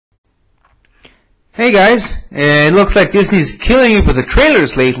Hey guys, it looks like Disney's killing it with the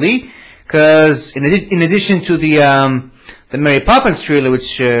trailers lately, because in addition to the Mary Poppins trailer,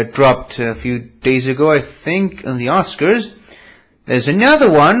 which dropped a few days ago, I think, on the Oscars, there's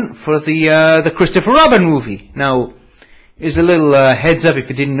another one for the Christopher Robin movie. Now, here's a little heads up if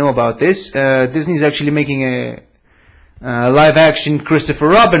you didn't know about this. Disney's actually making a live-action Christopher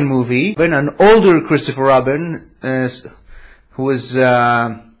Robin movie, when an older Christopher Robin, who was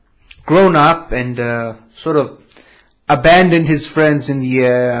grown up and sort of abandoned his friends in the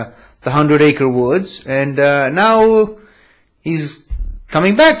 100 Acre Woods, and now he's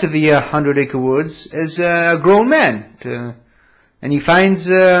coming back to the 100 Acre Woods as a grown man, and he finds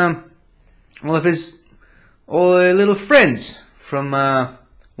all of his little friends from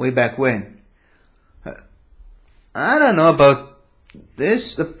way back when. I don't know about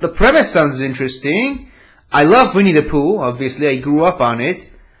this. The premise sounds interesting. I love Winnie the Pooh. Obviously, I grew up on it.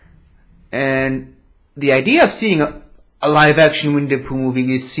 And the idea of seeing a live-action Winnie the Pooh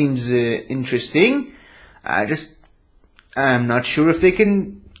movie seems interesting. I'm not sure if they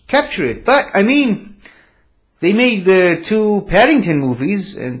can capture it. But, I mean, they made the two Paddington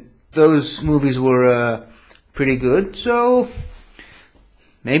movies, and those movies were pretty good. So,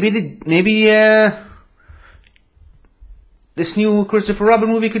 maybe this new Christopher Robin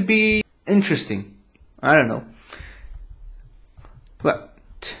movie could be interesting. I don't know. But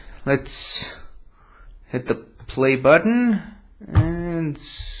let's hit the play button and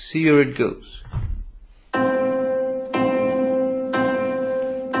see where it goes.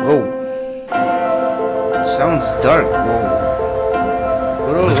 Oh, it sounds dark.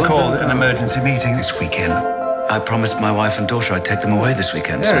 Whoa. It's called an emergency meeting this weekend. I promised my wife and daughter I'd take them away this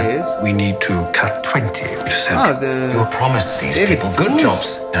weekend. There it is. We need to cut 20%. Oh, you promised these David people good Cruz.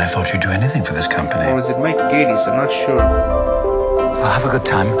 jobs. And I thought you'd do anything for this company. Or is it Mike Gades? I'm not sure. Well, have a good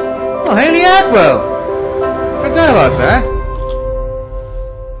time. Oh, Haley Atwell! Forgot about that.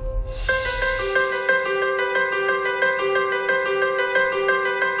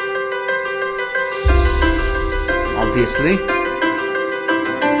 Obviously.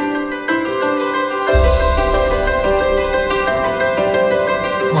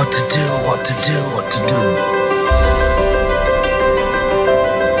 What to do, what to do, what to do.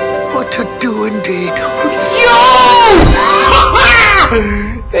 What to do indeed. Yo!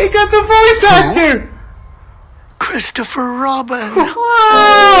 They got the voice actor! Christopher Robin.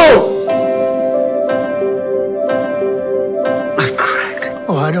 Wow! I've cracked.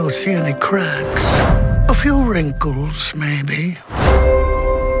 Oh, I don't see any cracks. A few wrinkles, maybe.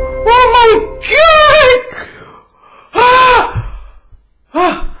 Oh my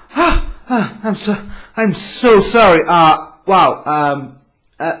god! I'm so sorry. Wow.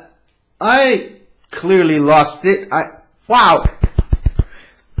 I clearly lost it. Wow.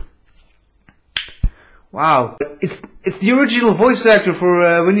 It's the original voice actor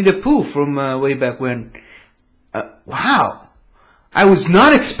for Winnie the Pooh from way back when. Wow. I was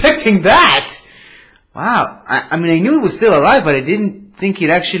not expecting that. Wow. I mean, I knew he was still alive, but I didn't think he'd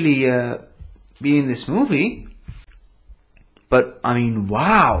actually be in this movie. But, I mean,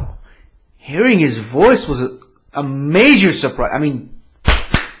 wow. Hearing his voice was a major surprise. I mean,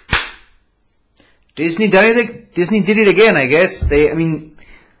 Disney did it again, I guess.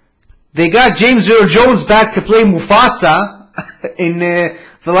 They got James Earl Jones back to play Mufasa in the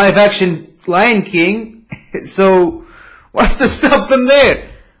live-action Lion King. So, what's to stop them there?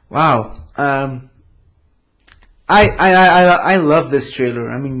 Wow. I love this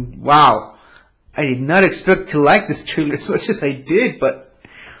trailer. I mean, wow. I did not expect to like this trailer as much as I did, but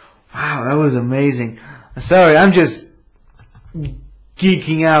wow, that was amazing. Sorry, I'm just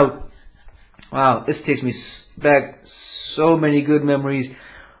geeking out. Wow, this takes me back so many good memories.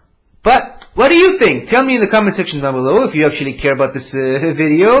 But, what do you think? Tell me in the comment section down below if you actually care about this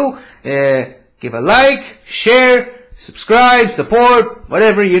video. Give a like, share, subscribe, support,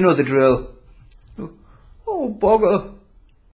 whatever, you know the drill. Oh, bugger.